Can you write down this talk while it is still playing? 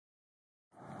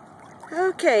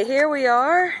Okay, here we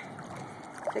are.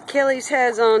 Achilles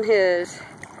has on his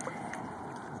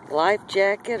life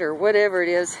jacket or whatever it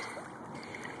is.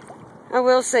 I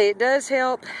will say it does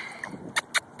help.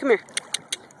 Come here.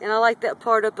 And I like that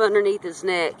part up underneath his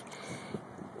neck.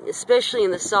 Especially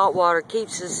in the salt water.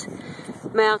 Keeps his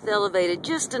mouth elevated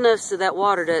just enough so that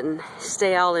water doesn't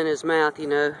stay all in his mouth, you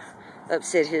know.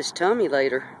 Upset his tummy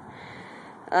later.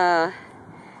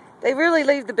 They really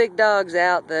leave the big dogs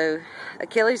out, though.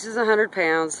 Achilles is 100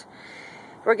 pounds.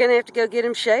 We're going to have to go get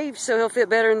him shaved so he'll fit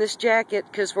better in this jacket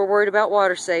because we're worried about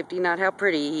water safety, not how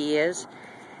pretty he is.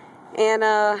 And,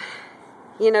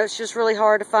 you know, it's just really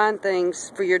hard to find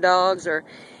things for your dogs, or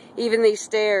even these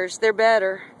stairs. They're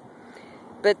better.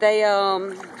 But they,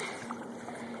 you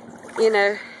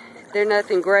know, they're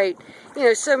nothing great. You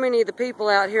know, so many of the people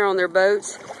out here on their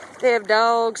boats, they have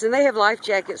dogs, and they have life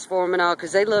jackets for them and all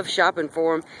because they love shopping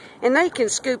for them. And they can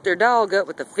scoop their dog up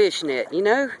with a fishnet, you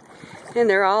know? And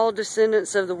they're all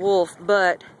descendants of the wolf.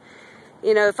 But,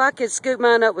 you know, if I could scoop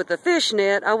mine up with a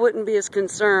fishnet, I wouldn't be as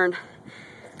concerned.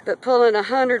 But pulling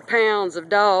 100 pounds of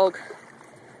dog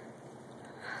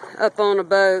up on a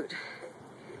boat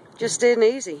just isn't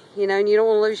easy, you know, and you don't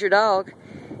want to lose your dog.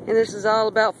 And this is all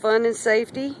about fun and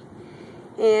safety.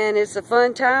 And it's a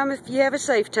fun time if you have a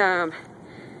safe time.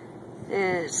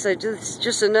 And so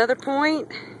just another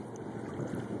point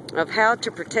of how to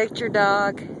protect your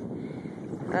dog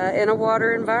in a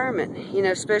water environment, you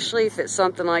know, especially if it's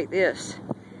something like this.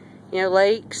 You know,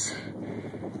 lakes.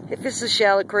 If it's a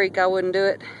shallow creek, I wouldn't do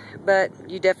it, but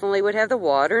you definitely would have the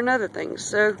water and other things.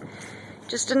 So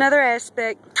just another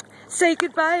aspect. Say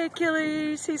goodbye,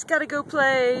 Achilles. He's got to go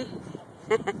play.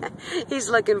 He's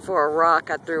looking for a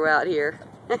rock I threw out here.